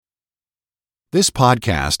This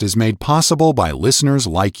podcast is made possible by listeners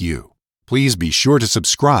like you. Please be sure to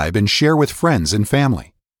subscribe and share with friends and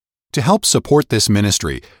family. To help support this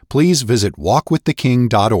ministry, please visit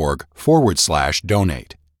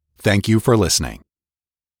walkwiththeking.org/donate. Thank you for listening.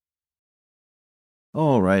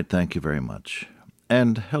 All right, thank you very much.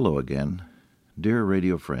 And hello again, dear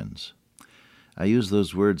radio friends. I use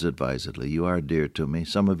those words advisedly. You are dear to me.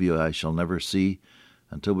 Some of you I shall never see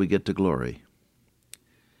until we get to glory.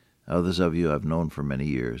 Others of you I've known for many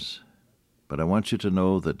years. But I want you to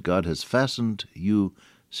know that God has fastened you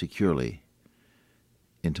securely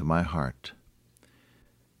into my heart.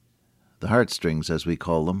 The heartstrings, as we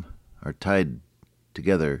call them, are tied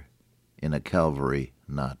together in a Calvary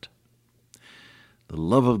knot. The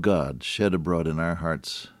love of God shed abroad in our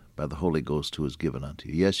hearts by the Holy Ghost who is given unto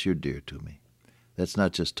you. Yes, you're dear to me. That's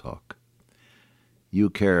not just talk. You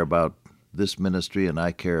care about this ministry and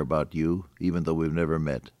I care about you, even though we've never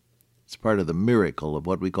met. It's part of the miracle of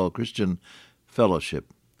what we call Christian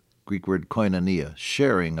fellowship, Greek word koinonia,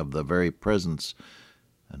 sharing of the very presence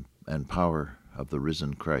and power of the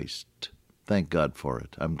risen Christ. Thank God for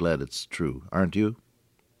it. I'm glad it's true, aren't you?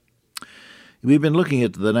 We've been looking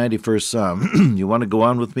at the 91st Psalm. You want to go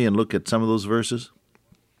on with me and look at some of those verses?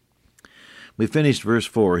 We finished verse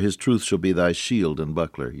 4, His truth shall be thy shield and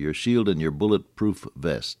buckler. Your shield and your bulletproof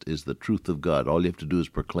vest is the truth of God. All you have to do is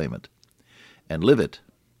proclaim it and live it.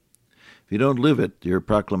 If you don't live it, your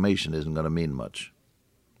proclamation isn't going to mean much.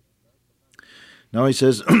 Now he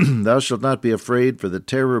says, Thou shalt not be afraid for the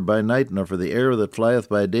terror by night, nor for the arrow that flieth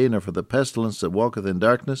by day, nor for the pestilence that walketh in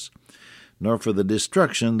darkness, nor for the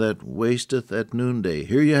destruction that wasteth at noonday.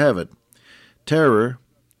 Here you have it. Terror,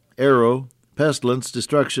 arrow, pestilence,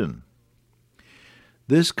 destruction.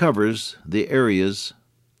 This covers the areas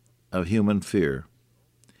of human fear.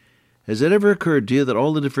 Has it ever occurred to you that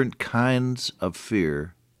all the different kinds of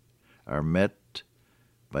fear are met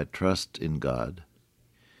by trust in God?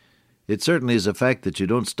 It certainly is a fact that you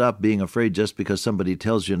don't stop being afraid just because somebody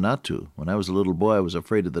tells you not to. When I was a little boy, I was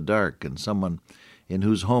afraid of the dark, and someone in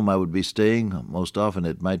whose home I would be staying, most often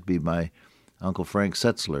it might be my Uncle Frank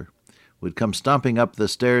Setzler, would come stomping up the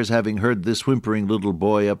stairs, having heard this whimpering little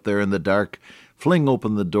boy up there in the dark fling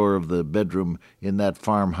open the door of the bedroom in that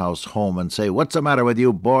farmhouse home and say, What's the matter with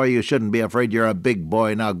you, boy? You shouldn't be afraid. You're a big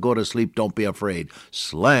boy. Now go to sleep. Don't be afraid.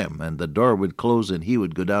 Slam, and the door would close and he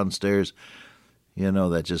would go downstairs. You know,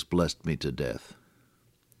 that just blessed me to death.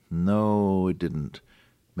 No, it didn't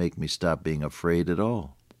make me stop being afraid at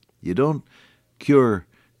all. You don't cure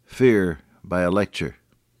fear by a lecture.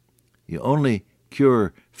 You only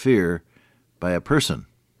cure fear by a person.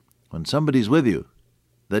 When somebody's with you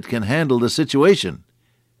that can handle the situation,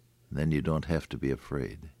 then you don't have to be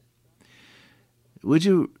afraid. Would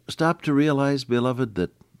you stop to realize, beloved,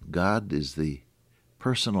 that God is the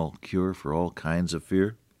personal cure for all kinds of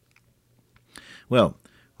fear? Well,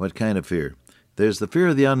 what kind of fear? There's the fear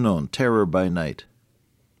of the unknown, terror by night.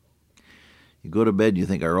 You go to bed, you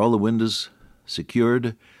think, are all the windows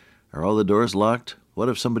secured? Are all the doors locked? What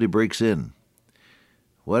if somebody breaks in?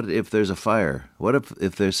 What if there's a fire? What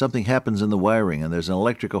if there's something happens in the wiring and there's an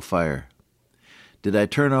electrical fire? Did I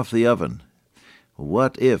turn off the oven?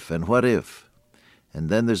 What if and what if? And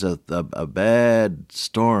then there's a bad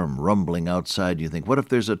storm rumbling outside. You think, what if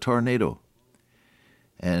there's a tornado?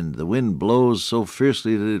 And the wind blows so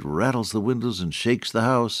fiercely that it rattles the windows and shakes the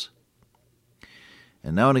house.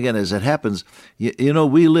 And now and again, as it happens, you know,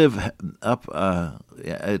 we live up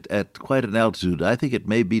at quite an altitude. I think it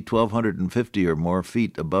may be 1,250 or more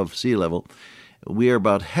feet above sea level. We are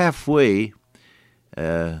about halfway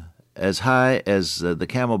as high as the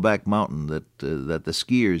Camelback Mountain that the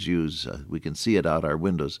skiers use. We can see it out our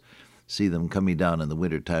windows, see them coming down in the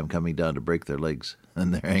wintertime, coming down to break their legs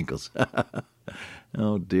and their ankles.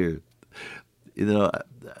 Oh, dear. You know,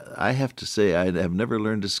 I have to say I have never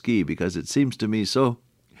learned to ski because it seems to me so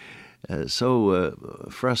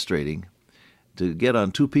frustrating to get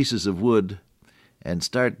on two pieces of wood and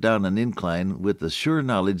start down an incline with the sure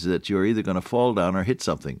knowledge that you're either going to fall down or hit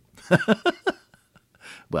something.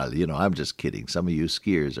 Well, you know, I'm just kidding. Some of you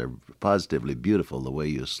skiers are positively beautiful the way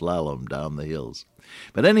you slalom down the hills.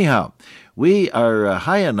 But anyhow, we are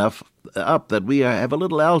high enough up that we have a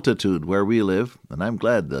little altitude where we live, and I'm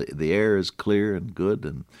glad the air is clear and good,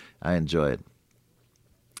 and I enjoy it.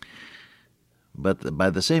 But by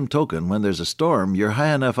the same token, when there's a storm, you're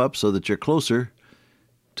high enough up so that you're closer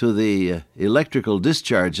to the electrical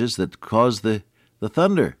discharges that cause the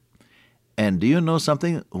thunder. And do you know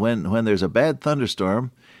something? When there's a bad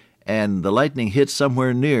thunderstorm and the lightning hits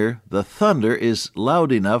somewhere near, the thunder is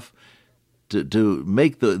loud enough to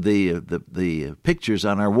make the pictures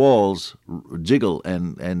on our walls jiggle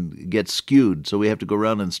and get skewed, so we have to go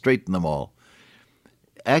around and straighten them all.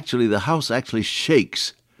 Actually, the house actually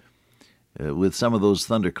shakes with some of those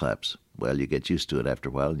thunderclaps. Well, you get used to it after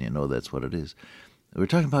a while, and you know that's what it is. We're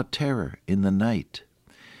talking about terror in the night.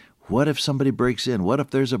 What if somebody breaks in? What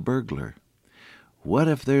if there's a burglar? What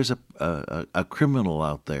if there's a criminal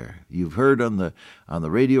out there? You've heard on the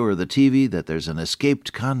radio or the TV that there's an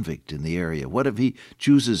escaped convict in the area. What if he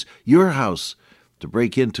chooses your house to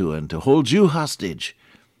break into and to hold you hostage?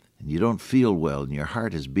 And you don't feel well, and your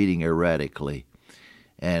heart is beating erratically,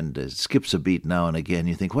 and it skips a beat now and again.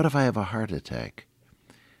 You think, what if I have a heart attack?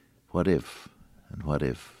 What if, and what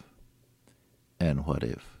if, and what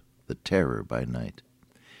if? The terror by night.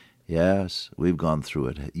 Yes, we've gone through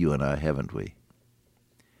it, you and I, haven't we?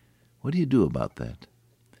 What do you do about that?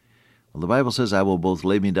 Well, the Bible says, I will both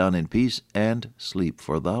lay me down in peace and sleep,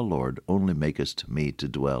 for thou, Lord, only makest me to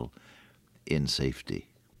dwell in safety.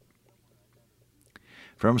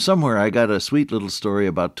 From somewhere I got a sweet little story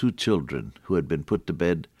about two children who had been put to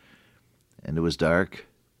bed, and it was dark,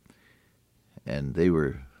 and they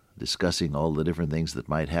were discussing all the different things that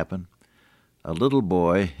might happen. A little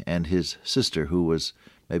boy and his sister, who was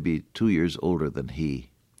maybe 2 years older than he.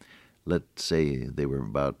 Let's say they were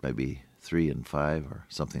about maybe 3 and 5 or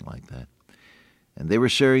something like that. And they were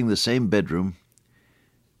sharing the same bedroom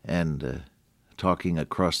and talking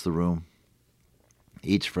across the room,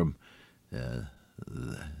 each from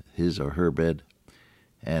his or her bed.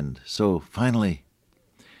 And so finally,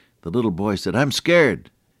 the little boy said, I'm scared.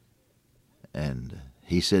 And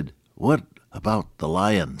he said, what about the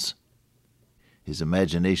lions? His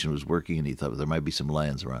imagination was working, and he thought there might be some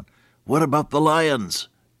lions around. What about the lions?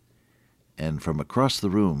 And from across the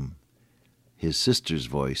room, his sister's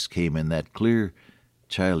voice came in that clear,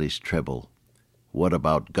 childish treble. What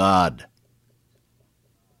about God?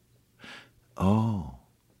 Oh,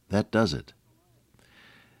 that does it.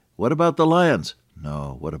 What about the lions?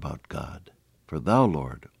 No, what about God? For thou,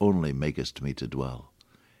 Lord, only makest me to dwell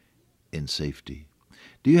in safety.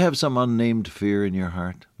 Do you have some unnamed fear in your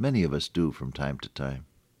heart? Many of us do from time to time.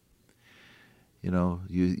 You know,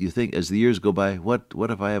 you think as the years go by, what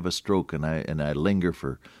if I have a stroke and I linger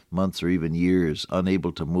for months or even years,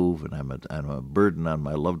 unable to move, and I'm a burden on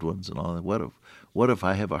my loved ones and all that? What if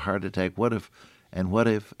I have a heart attack? What if?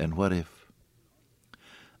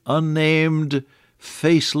 Unnamed,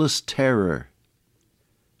 faceless terror.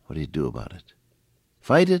 What do you do about it?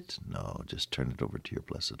 Fight it? No, just turn it over to your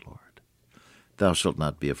blessed Lord. Thou shalt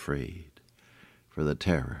not be afraid for the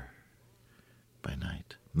terror by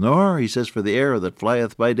night, nor, he says, for the arrow that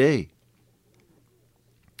flieth by day.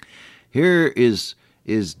 Here is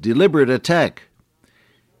deliberate attack.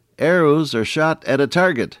 Arrows are shot at a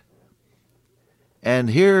target. And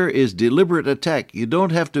here is deliberate attack. You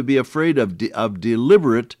don't have to be afraid of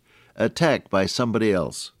deliberate attack by somebody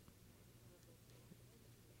else.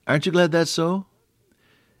 Aren't you glad that's so?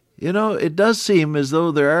 You know, it does seem as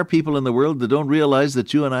though there are people in the world that don't realize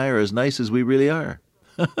that you and I are as nice as we really are.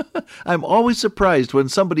 I'm always surprised when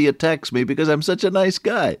somebody attacks me because I'm such a nice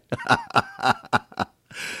guy.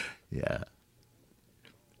 Yeah.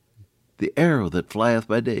 The arrow that flieth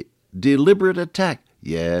by day. Deliberate attack.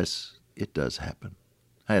 Yes, it does happen.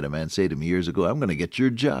 I had a man say to me years ago, I'm going to get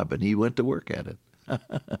your job, and he went to work at it.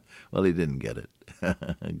 Well, he didn't get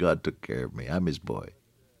it. God took care of me. I'm his boy.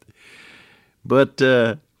 But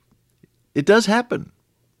it does happen.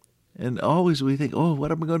 And always we think, oh,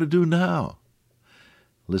 what am I going to do now?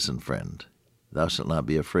 Listen, friend, thou shalt not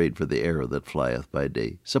be afraid for the arrow that flieth by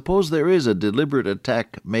day. Suppose there is a deliberate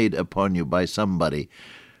attack made upon you by somebody.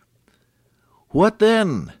 What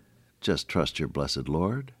then? Just trust your blessed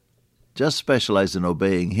Lord. Just specialize in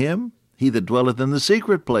obeying him. He that dwelleth in the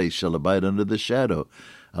secret place shall abide under the shadow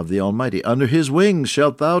of the Almighty. Under his wings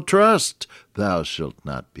shalt thou trust. Thou shalt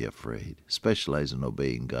not be afraid. Specialize in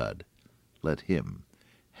obeying God. Let him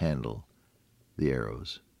handle the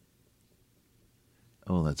arrows.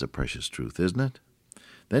 Oh, that's a precious truth, isn't it?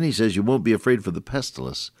 Then he says you won't be afraid for the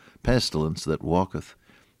pestilence that walketh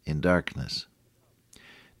in darkness.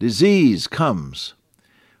 Disease comes.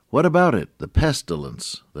 What about it? The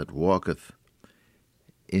pestilence that walketh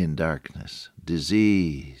in darkness.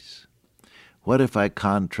 Disease. What if I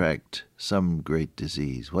contract some great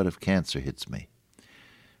disease? What if cancer hits me?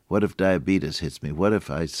 What if diabetes hits me? What if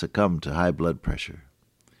I succumb to high blood pressure?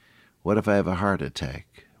 What if I have a heart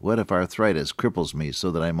attack? What if arthritis cripples me so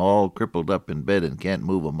that I'm all crippled up in bed and can't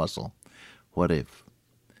move a muscle? What if?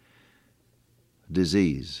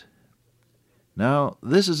 Disease. Now,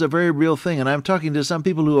 this is a very real thing, and I'm talking to some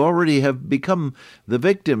people who already have become the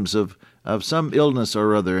victims of some illness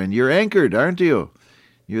or other, and you're anchored, aren't you?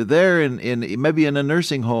 You're there in maybe in a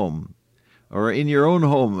nursing home or in your own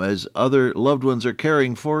home as other loved ones are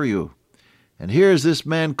caring for you. And here's this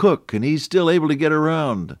man Cook, and he's still able to get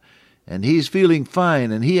around, and he's feeling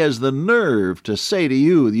fine, and he has the nerve to say to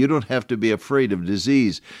you, you don't have to be afraid of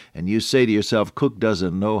disease. And you say to yourself, Cook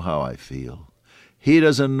doesn't know how I feel. He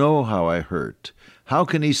doesn't know how I hurt. How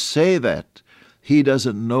can he say that? He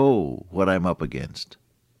doesn't know what I'm up against.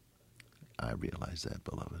 I realize that,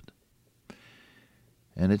 beloved.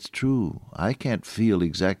 And it's true. I can't feel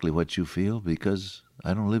exactly what you feel because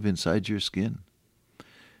I don't live inside your skin.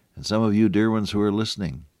 And some of you dear ones who are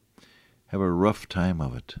listening have a rough time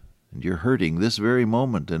of it. And you're hurting this very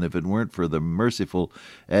moment. And if it weren't for the merciful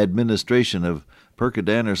administration of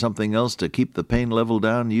Percodan or something else to keep the pain level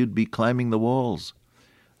down, you'd be climbing the walls.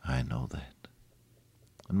 I know that.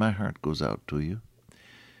 And my heart goes out to you.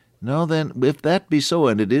 Now then, if that be so,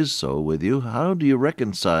 and it is so with you, how do you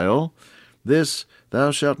reconcile this,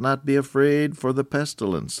 thou shalt not be afraid for the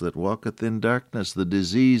pestilence that walketh in darkness, the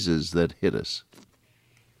diseases that hit us?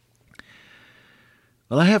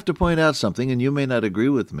 Well, I have to point out something, and you may not agree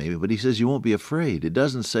with me, but he says you won't be afraid. It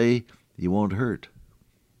doesn't say you won't hurt.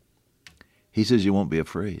 He says you won't be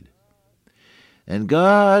afraid. And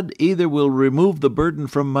God either will remove the burden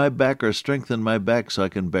from my back or strengthen my back so I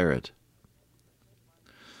can bear it.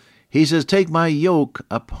 He says, take my yoke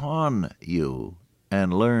upon you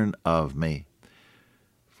and learn of me.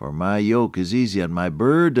 For my yoke is easy and my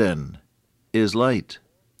burden is light.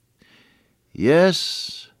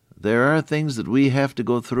 Yes, there are things that we have to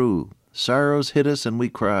go through. Sorrows hit us and we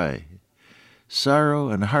cry. Sorrow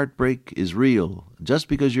and heartbreak is real. Just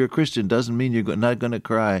because you're a Christian doesn't mean you're not going to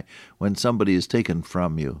cry when somebody is taken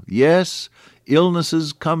from you. Yes,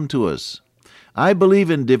 illnesses come to us. I believe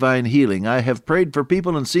in divine healing. I have prayed for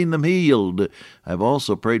people and seen them healed. I've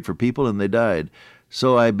also prayed for people and they died.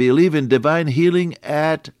 So I believe in divine healing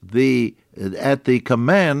at the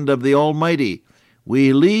command of the Almighty.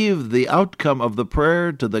 We leave the outcome of the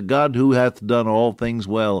prayer to the God who hath done all things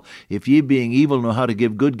well. If ye being evil know how to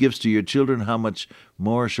give good gifts to your children, how much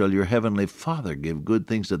more shall your heavenly Father give good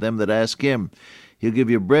things to them that ask him? He'll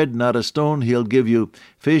give you bread, not a stone. He'll give you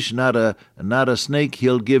fish, not a snake.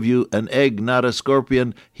 He'll give you an egg, not a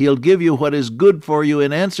scorpion. He'll give you what is good for you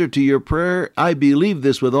in answer to your prayer. I believe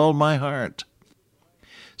this with all my heart.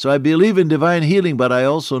 So I believe in divine healing, but I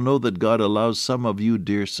also know that God allows some of you,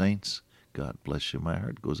 dear saints, God bless you, my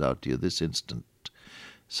heart goes out to you this instant.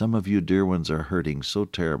 Some of you, dear ones, are hurting so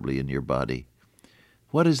terribly in your body.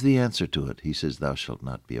 What is the answer to it? He says, thou shalt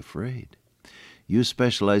not be afraid. You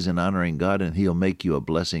specialize in honoring God, and he'll make you a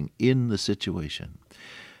blessing in the situation.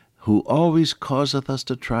 Who always causeth us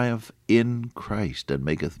to triumph in Christ, and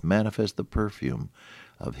maketh manifest the perfume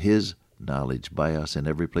of his knowledge by us in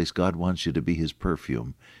every place. God wants you to be his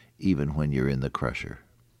perfume, even when you're in the crusher.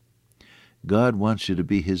 God wants you to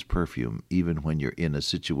be his perfume, even when you're in a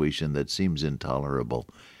situation that seems intolerable.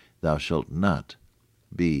 Thou shalt not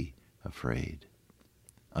be afraid.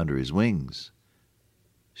 Under his wings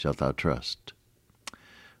shalt thou trust.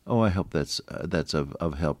 Oh, I hope that's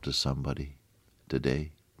of help to somebody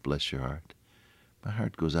today. Bless your heart. My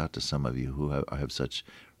heart goes out to some of you who have such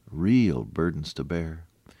real burdens to bear.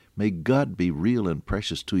 May God be real and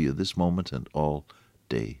precious to you this moment and all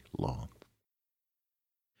day long.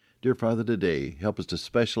 Dear Father, today, help us to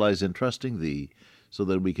specialize in trusting thee so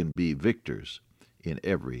that we can be victors in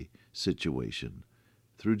every situation.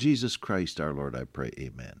 Through Jesus Christ our Lord, I pray,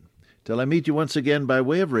 amen. Till I meet you once again by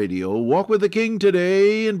way of radio, walk with the King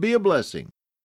today and be a blessing.